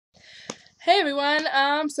Hey everyone,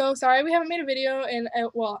 so sorry we haven't made a video and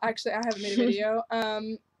well, actually I haven't made a video.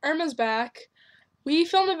 Irma's back. We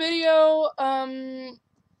filmed a video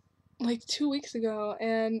like 2 weeks ago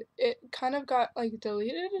and it kind of got like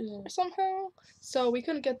deleted somehow. So we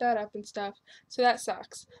couldn't get that up and stuff. So that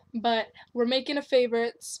sucks. But we're making a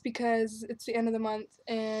favorites because it's the end of the month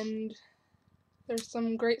and there's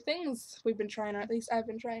some great things we've been trying, or at least I've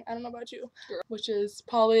been trying. I don't know about you. Which is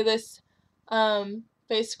probably this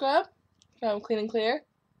face scrub from Clean and Clear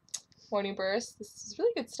Morning Burst. This is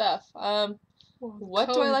really good stuff.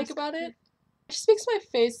 What do I like about it? It just makes my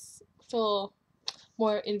face feel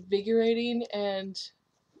more invigorating and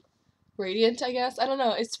radiant, I guess. I don't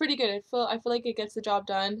know. It's pretty good. I feel like it gets the job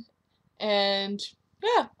done. And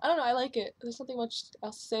yeah, I don't know. I like it. There's nothing much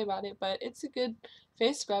else to say about it, but it's a good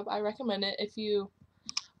face scrub. I recommend it if you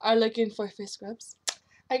are looking for face scrubs.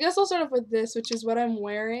 I guess I'll start off with this, which is what I'm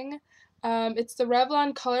wearing. It's the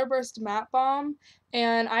Revlon Color Burst Matte Balm,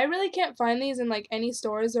 and I really can't find these in like any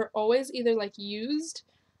stores. They're always either like used,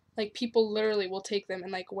 like people literally will take them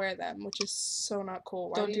and like wear them, which is so not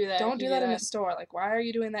cool. Don't do that. Don't do that in a store. Like, why are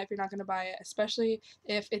you doing that if you're not gonna buy it? Especially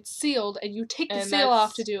if it's sealed and you take the seal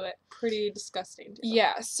off to do it. Pretty disgusting.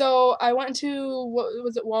 Yeah. So I went to, what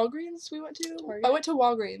was it, Walgreens? We went to. Target? I went to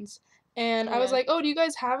Walgreens. And I was like, "Oh, do you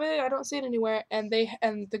guys have it? I don't see it anywhere." And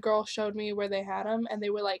the girl showed me where they had them, and they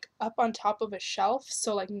were like up on top of a shelf,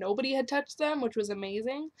 so like nobody had touched them, which was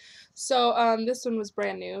amazing. So this one was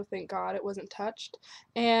brand new, thank God it wasn't touched.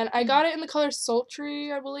 And I got it in the color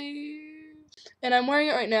Sultry, I believe. And I'm wearing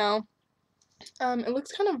it right now. It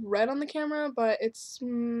looks kind of red on the camera, but it's I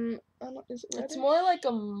don't know, is it red? It's more like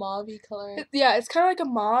a mauve-y color. Yeah, it's kind of like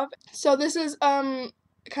a mauve. So this is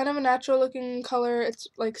kind of a natural looking color. It's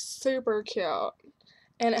like super cute,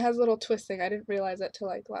 and it has a little twisting. I didn't realize that till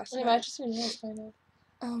like last night. It matches your nails kind of.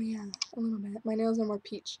 Oh yeah, a little bit. My nails are more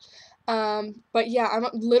peach. But yeah, I'm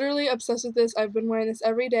literally obsessed with this. I've been wearing this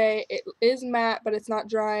every day. It is matte, but it's not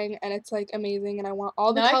drying, and it's like amazing. And I want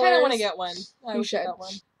all the colors. I kind of want to get one. You should. Get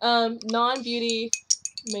one. Non-beauty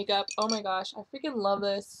makeup. Oh my gosh, I freaking love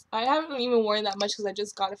this. I haven't even worn that much because I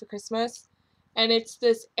just got it for Christmas, and it's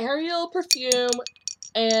this Ariel perfume.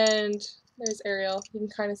 And there's Ariel. You can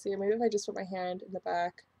kind of see her. Maybe if I just put my hand in the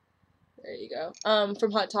back. There you go.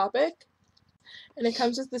 From Hot Topic. And it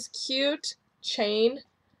comes with this cute chain.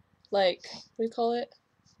 Like, what do you call it?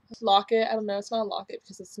 Locket. I don't know. It's not a locket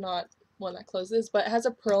because it's not one that closes. But it has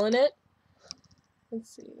a pearl in it.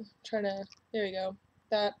 Let's see. I'm trying to... There we go.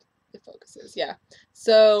 That... It focuses. Yeah.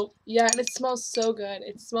 So, yeah. And it smells so good.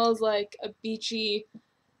 It smells like a beachy...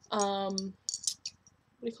 what do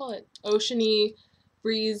you call it? Oceany...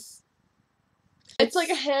 breeze. It's like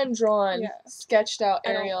a hand-drawn, sketched out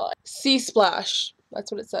Ariel. Sea Splash.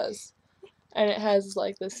 That's what it says. And it has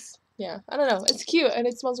like this, I don't know. It's cute and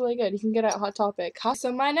it smells really good. You can get it at Hot Topic.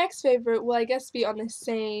 So my next favorite will, I guess, be on the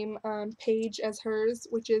same page as hers,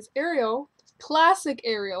 which is Ariel. Classic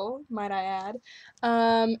Ariel, might I add.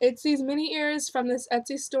 It's these mini ears from this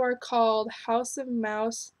Etsy store called House of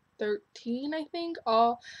Mouse 13, I think.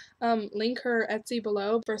 I'll link her Etsy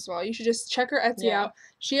below. First of all, you should just check her Etsy out.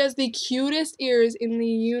 She has the cutest ears in the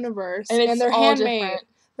universe, and they're handmade. Different.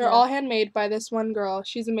 They're all handmade by this one girl.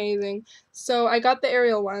 She's amazing. So I got the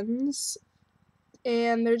Ariel ones,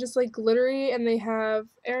 and they're just like glittery, and they have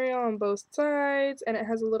Ariel on both sides, and it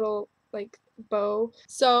has a little like bow.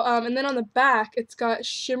 So and then on the back, it's got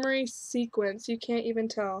shimmery sequins. You can't even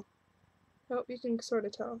tell. Oh, you can sort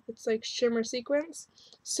of tell. It's like shimmer sequins.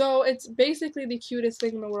 So it's basically the cutest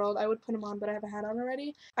thing in the world. I would put them on, but I have a hat on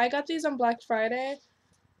already. I got these on Black Friday.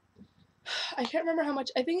 I can't remember how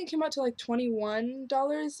much. I think it came out to like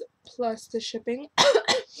 $21 plus the shipping.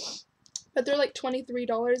 But they're like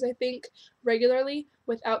 $23, I think, regularly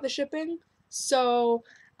without the shipping. So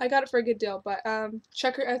I got it for a good deal. But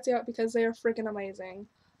check her Etsy out because they are freaking amazing.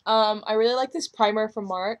 I really like this primer from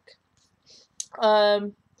Marc.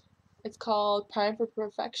 It's called Prime for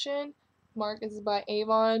Perfection. Marc is by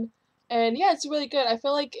Avon. And yeah, it's really good. I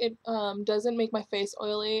feel like it doesn't make my face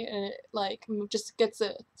oily, and it like just gets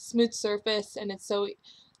a smooth surface, and it's so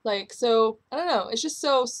I don't know. It's just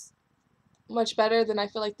so much better than I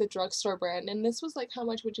feel like the drugstore brand. And this was like, how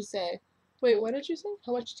much would you say? Wait, what did you say?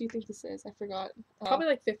 How much do you think this is? I forgot. Probably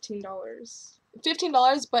like $15.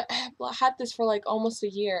 $15, but I had this for like almost a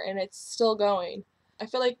year, and it's still going. I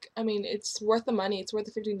feel like, I mean, it's worth the money. It's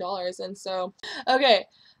worth the $15. And so, okay,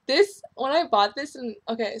 when I bought this, and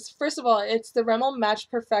okay, so first of all, it's the Rimmel Match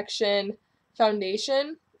Perfection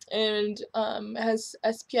Foundation, and it has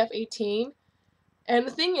SPF 18. And the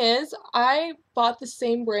thing is, I bought the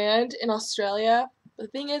same brand in Australia The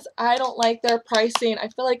thing is, I don't like their pricing. I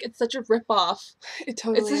feel like it's such a ripoff. It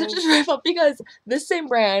totally It's such is. a ripoff because this same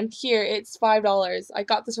brand here, it's $5. I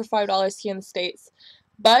got this for $5 here in the States.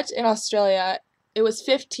 But in Australia, it was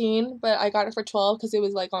 15, but I got it for 12 because it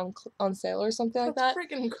was like on sale or something like that.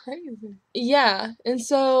 That's freaking crazy. Yeah, and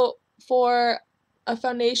so for a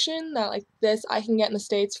foundation that like this I can get in the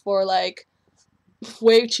States for like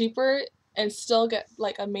way cheaper and still get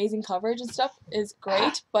like amazing coverage and stuff is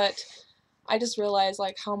great, but I just realized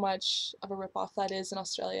like how much of a ripoff that is in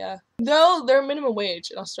Australia. Though their minimum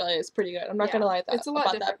wage in Australia is pretty good. I'm not gonna lie it's a lot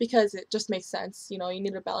about different. that because it just makes sense. You know, you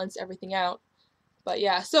need to balance everything out. But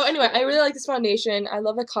yeah, so anyway, I really like this foundation. I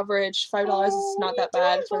love the coverage. $5 is not that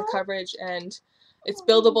bad for the coverage, and it's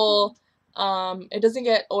buildable. It doesn't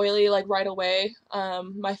get oily like right away.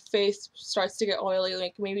 My face starts to get oily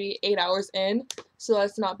like maybe 8 hours in, so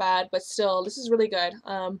that's not bad. But still, this is really good.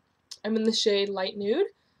 I'm in the shade light nude.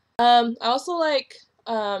 I also like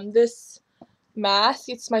this mask.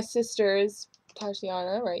 It's my sister's,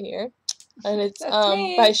 Tatiana, right here. And it's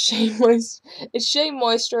by Shea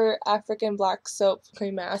Moisture African Black Soap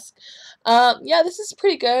Cream Mask. Yeah, this is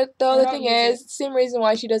pretty good. Though the thing is, same reason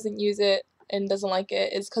why she doesn't use it and doesn't like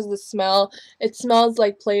it is because of the smell. It smells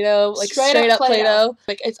like Play-Doh, like straight up Play-Doh.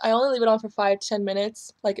 Like I only leave it on for 5 to 10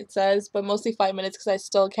 minutes, like it says, but mostly 5 minutes because I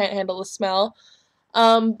still can't handle the smell.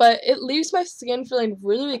 But it leaves my skin feeling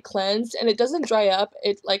really, really cleansed, and it doesn't dry up.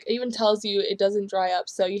 It like even tells you it doesn't dry up,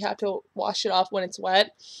 so you have to wash it off when it's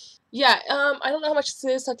wet. Yeah, I don't know how much this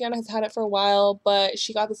is. Tatiana has had it for a while, but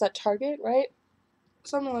she got this at Target, right?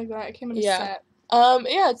 Something like that. It came in a set.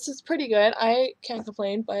 Yeah, it's pretty good. I can't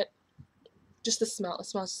complain, but just the smell. It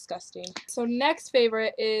smells disgusting. So next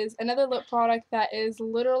favorite is another lip product that is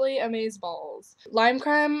literally amazeballs. Lime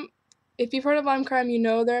Crime. If you've heard of Lime Crime, you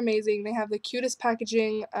know they're amazing. They have the cutest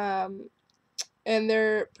packaging, and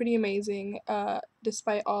they're pretty amazing,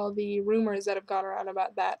 despite all the rumors that have gone around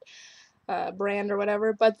about that brand or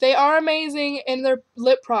whatever. But they are amazing in their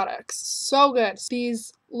lip products. So good.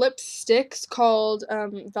 These lip sticks called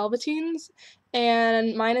Velveteens,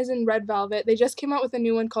 and mine is in red velvet. They just came out with a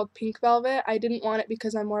new one called pink velvet. I didn't want it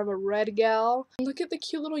because I'm more of a red gal. Look at the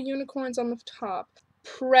cute little unicorns on the top.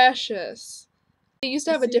 Precious. They used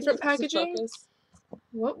to have a different packaging.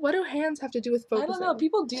 What do hands have to do with focusing? I don't know.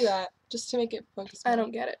 People do that just to make it focus more. I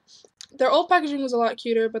don't get it. Their old packaging was a lot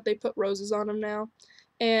cuter, but they put roses on them now.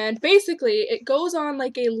 And basically, it goes on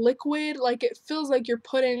like a liquid, like it feels like you're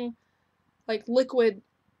putting like liquid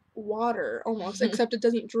water almost, except it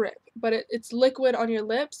doesn't drip. But it's liquid on your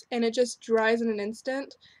lips, and it just dries in an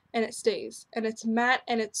instant, and it stays. And it's matte,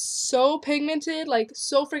 and it's so pigmented, like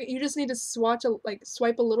so freaking. You just need to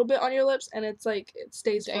swipe a little bit on your lips, and it's like it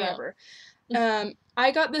stays forever.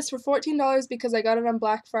 I got this for $14 because I got it on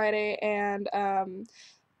Black Friday, and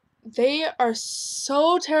they are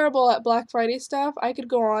so terrible at Black Friday stuff. I could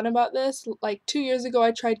go on about this. Like 2 years ago,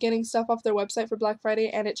 I tried getting stuff off their website for Black Friday,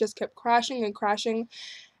 and it just kept crashing and crashing.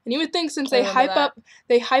 And you would think since they hype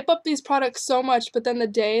up these products so much, but then the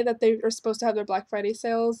day that they are supposed to have their Black Friday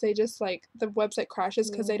sales, they just like the website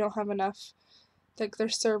crashes because they don't have enough. Like their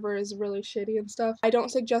server is really shitty and stuff. I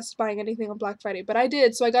don't suggest buying anything on Black Friday, but I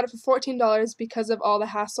did. So I got it for $14 because of all the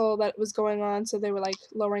hassle that was going on. So they were like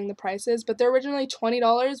lowering the prices, but they're originally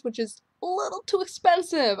 $20, which is a little too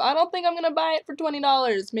expensive. I don't think I'm gonna buy it for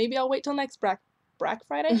 $20. Maybe I'll wait till next Black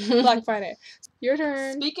Friday. Black Friday. Your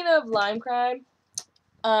turn. Speaking of Lime Crime,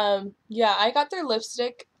 yeah, I got their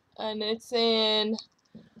lipstick, and it's in,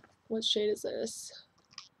 what shade is this?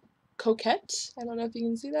 Coquette. I don't know if you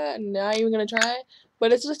can see that. I'm not even gonna try it,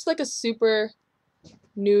 but it's just like a super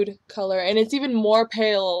nude color, and it's even more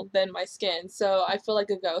pale than my skin, so I feel like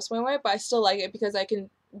a ghost when I wear it, but I still like it because I can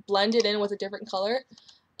blend it in with a different color.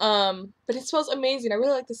 But it smells amazing. I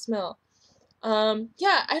really like the smell.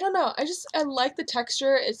 Yeah, I don't know. I like the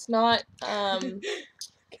texture. It's not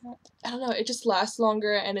I don't know, it just lasts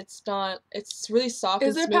longer, and it's really soft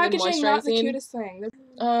and smooth and moisturizing. Is their packaging not the cutest thing?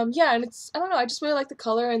 Yeah, and I don't know, I just really like the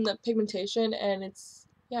color and the pigmentation, and it's,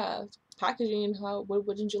 yeah, packaging,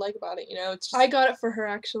 what didn't you like about it, you know? It's just, I got it for her,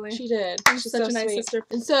 actually. She did. She's such a nice sister.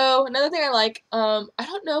 And so, another thing I like, I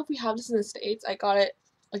don't know if we have this in the States. I got it,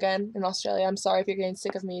 again, in Australia. I'm sorry if you're getting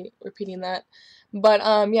sick of me repeating that. But,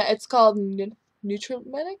 yeah, it's called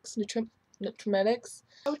Nutrimetics? Nutrimetics.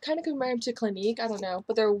 I would kind of compare them to Clinique, I don't know,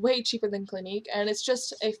 but they're way cheaper than Clinique, and it's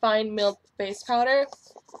just a fine milled face powder.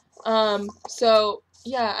 So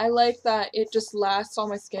yeah, I like that it just lasts on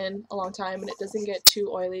my skin a long time, and it doesn't get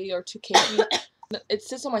too oily or too cakey. It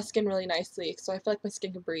sits on my skin really nicely, so I feel like my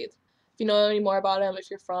skin can breathe. If you know any more about them,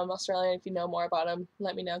 if you're from Australia, if you know more about them,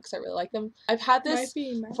 let me know because I really like them. I've had this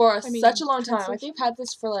for such a long time. I think I've had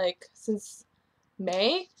this for like since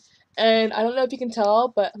May. And I don't know if you can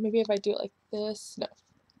tell, but maybe if I do it like this, no.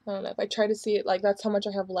 I don't know, if I try to see it, like, that's how much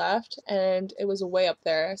I have left, and it was way up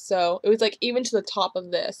there. So it was, like, even to the top of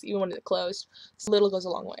this, even when it closed. So little goes a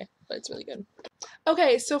long way, but it's really good.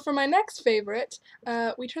 Okay, so for my next favorite,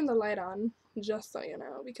 we turned the light on, just so you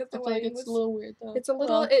know, because the I feel like lighting it's was a little weird, though. it's a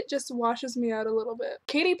little, it just washes me out a little bit.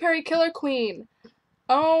 Katy Perry Killer Queen.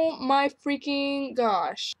 Oh my freaking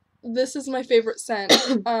gosh. This is my favorite scent.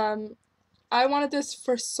 I wanted this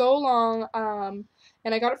for so long,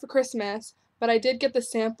 and I got it for Christmas, but I did get the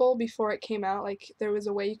sample before it came out. Like, there was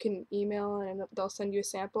a way you can email and they'll send you a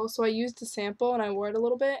sample. So I used the sample and I wore it a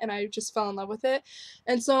little bit and I just fell in love with it.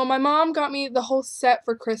 And so my mom got me the whole set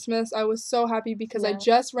for Christmas. I was so happy because I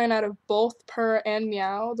just ran out of both Purr and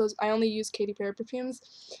Meow. I only use Katy Perry perfumes.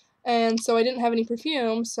 And so I didn't have any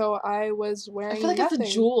perfume, so I was wearing I feel like nothing.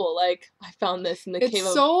 it's a jewel. Like, I found this in the Cave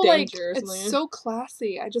of Danger or something. It's so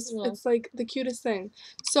classy. It's like the cutest thing.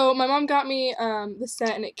 So my mom got me the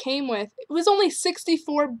set, and it came with, it was only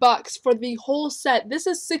 $64 for the whole set. This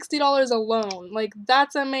is $60 alone. Like,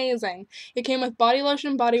 that's amazing. It came with body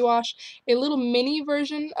lotion, body wash, a little mini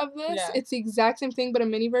version of this. Yeah. It's the exact same thing, but a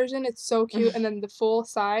mini version. It's so cute. And then the full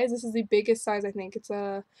size. This is the biggest size, I think. It's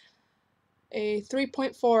a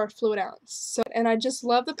 3.4 fluid ounce. So, and I just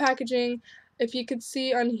love the packaging. If you could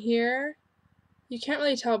see on here, you can't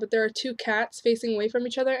really tell, but there are two cats facing away from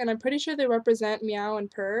each other, and I'm pretty sure they represent Meow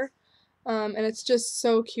and Purr. And it's just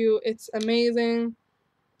so cute. It's amazing.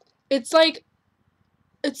 It's like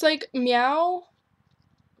Meow.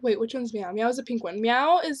 Wait, which one's Meow? Meow is a pink one.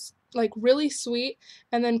 Meow is like really sweet,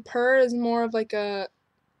 and then Purr is more of like a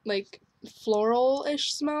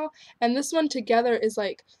floral-ish smell, and this one together is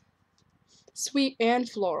like sweet and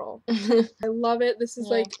floral. I love it. This is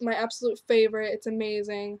like my absolute favorite. It's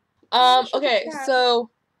amazing. Okay, so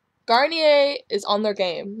Garnier is on their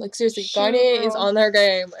game. Like, seriously, Garnier is on their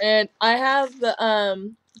game. And I have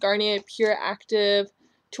the Garnier Pure Active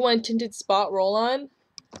 2-in-1 Tinted Spot Roll-On.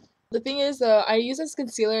 The thing is, I use it as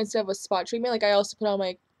concealer instead of a spot treatment. Like, I also put on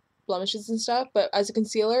my blemishes and stuff, but as a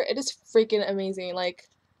concealer, it is freaking amazing. Like,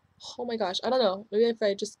 oh my gosh, I don't know. Maybe if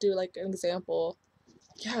I just do, like, an example.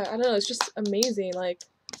 Yeah, I don't know. It's just amazing. Like,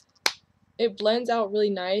 it blends out really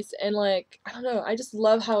nice, and, like, I don't know. I just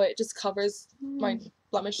love how it just covers my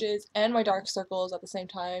blemishes and my dark circles at the same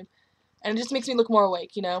time, and it just makes me look more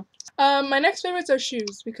awake, you know? My next favorites are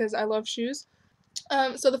shoes, because I love shoes.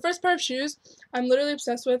 So the first pair of shoes I'm literally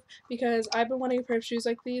obsessed with, because I've been wanting a pair of shoes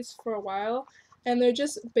like these for a while, and they're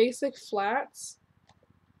just basic flats,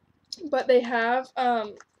 but they have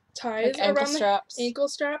ties Like ankle around straps. the ankle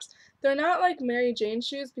straps. They're not like Mary Jane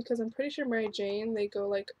shoes, because I'm pretty sure Mary Jane, they go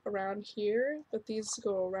like around here, but these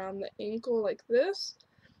go around the ankle like this.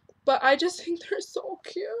 But I just think they're so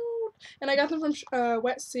cute, and I got them from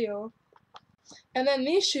Wet Seal. And then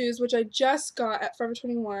these shoes, which I just got at Forever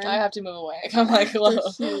 21. I have to move away. I'm like, whoa.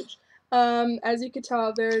 They're huge. As you could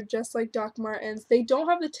tell, they're just like Doc Martens. They don't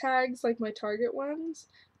have the tags like my Target ones,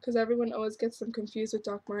 because everyone always gets them confused with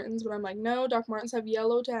Doc Martens, but I'm like, no, Doc Martens have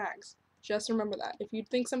yellow tags. Just remember that. If you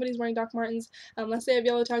think somebody's wearing Doc Martens, unless they have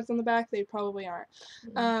yellow tags on the back, they probably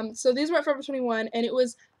aren't. So these were at Forever 21, and it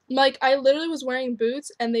was like, I literally was wearing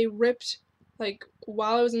boots, and they ripped, like,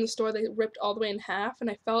 while I was in the store, they ripped all the way in half,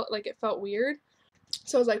 and I felt like it felt weird.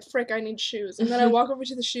 So I was like, frick, I need shoes. And then I walk over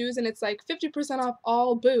to the shoes, and it's like 50% off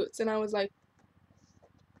all boots. And I was like,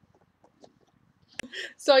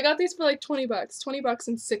 so I got these for like $20, $20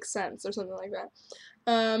 and 6 cents or something like that.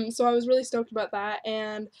 So I was really stoked about that.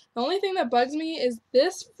 And the only thing that bugs me is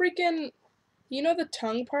this freaking, you know, the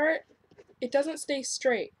tongue part, it doesn't stay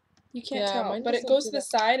straight. You can't tell, but it goes to the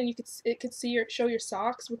side, and it could show your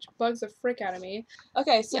socks, which bugs the frick out of me.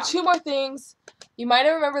 Okay, so 2 more things. You might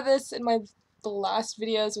have remembered this in the last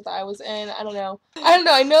videos that I was in. I don't know.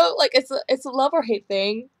 I know, like, it's a love or hate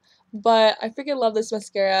thing, but I freaking love this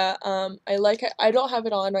mascara. I like it. I don't have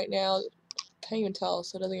it on right now. Can't even tell,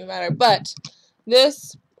 so it doesn't even matter. But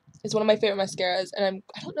this is one of my favorite mascaras, and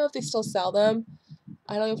I don't know if they still sell them.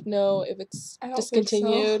 I don't even know if it's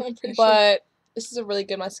discontinued, but this is a really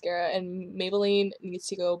good mascara, and Maybelline needs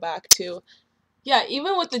to go back to, yeah,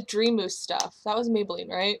 even with the Dream Mousse stuff. That was Maybelline,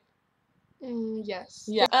 right? Yes.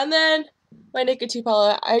 Yeah. And then my Naked 2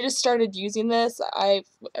 palette, I just started using this.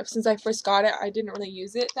 Since I first got it, I didn't really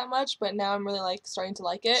use it that much, but now I'm really, like, starting to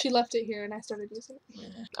like it. She left it here, and I started using it.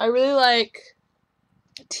 Yeah. I really like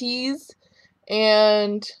Tease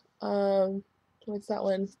and, what's that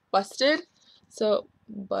one? Busted. So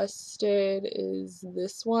Busted is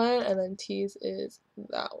this one, and then Tease is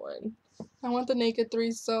that one. I want the Naked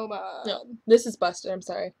 3 so bad. No, this is Busted, I'm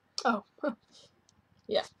sorry. Oh.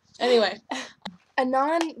 Yeah. Anyway. a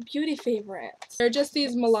non-beauty favorite. They're just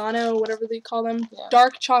these Milano, whatever they call them, Yeah.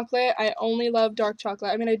 dark chocolate. I only love dark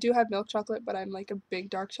chocolate. I mean, I do have milk chocolate, but I'm like a big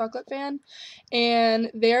dark chocolate fan.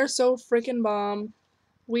 And they're so freaking bomb.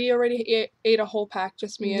 We already ate a whole pack,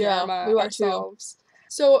 just me and Irma we bought ourselves.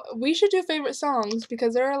 So we should do favorite songs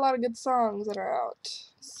because there are a lot of good songs that are out.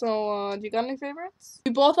 So do you got any favorites?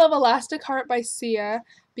 We both love Elastic Heart by Sia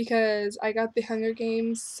because I got the Hunger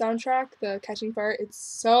Games soundtrack, the Catching Fire. It's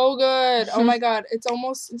so good. Oh my god, it's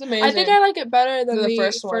amazing. I think I like it better than the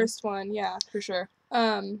first one. Yeah, for sure.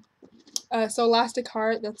 So Elastic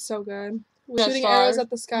Heart, that's so good. Yeah, Shooting Stars. Arrows at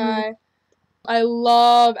the Sky. I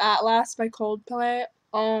love Atlas by Coldplay.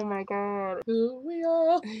 Oh my god. Who we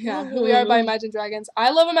are. Yeah, Who We Are by Imagine Dragons. I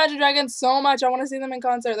love Imagine Dragons so much. I want to see them in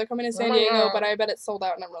concert. They're coming to San Diego, but I bet it's sold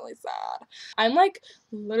out and I'm really sad. I'm like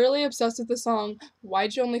literally obsessed with the song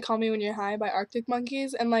Why'd You Only Call Me When You're High by Arctic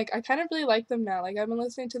Monkeys, and like I kind of really like them now. Like I've been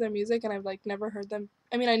listening to their music and I've like never heard them.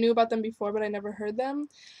 I mean, I knew about them before, but I never heard them.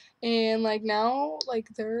 And like now, like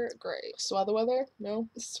they're great. Sweather Weather? No.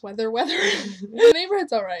 Sweather Weather. The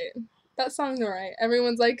Neighborhood's alright. That song's alright.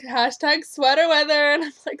 Everyone's like, hashtag sweater weather. And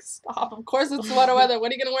I'm like, stop. Of course it's sweater weather.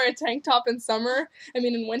 What are you going to wear, a tank top in summer? I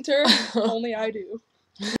mean, in winter? Only I do.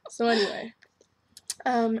 So anyway.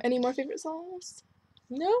 Any more favorite songs?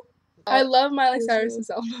 No. I love Miley Cyrus's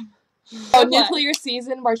album. Oh, Nuclear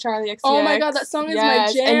Season by Charlie XCX. Oh my god, that song is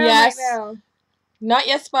my jam right now. Not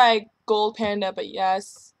Yes by Gold Panda, but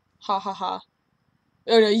Yes. Ha ha ha.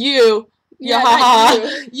 Oh no, You. Yeah, ha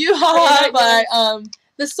ha. You ha ha by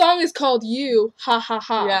The song is called You, Ha Ha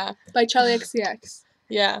Ha, yeah, by Charlie XCX.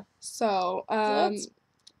 Yeah. So,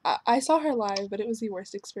 I saw her live, but it was the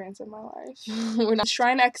worst experience of my life. We're not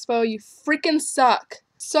Shrine Expo, you freaking suck.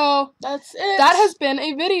 So, that's it. That has been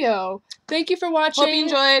a video. Thank you for watching. Hope you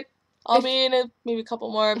enjoyed. I'll be in maybe a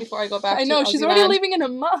couple more before I go back. I know, she's already leaving in a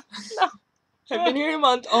month. No. I've been here in a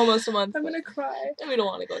month, almost a month. I'm gonna cry. And we don't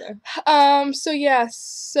want to go there. So yeah,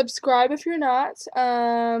 subscribe if you're not.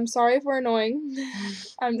 Sorry if we're annoying.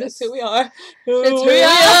 That's who we are. It's who we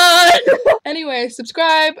are. Anyway,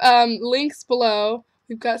 subscribe. Links below.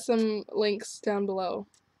 We've got some links down below.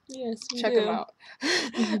 Yes, check them out.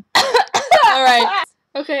 All right.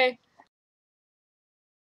 Okay.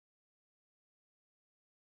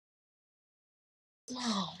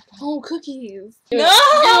 Oh, cookies. No!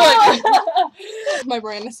 My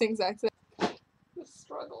brain is the exact same. The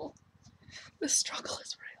struggle. The struggle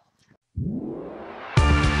is real.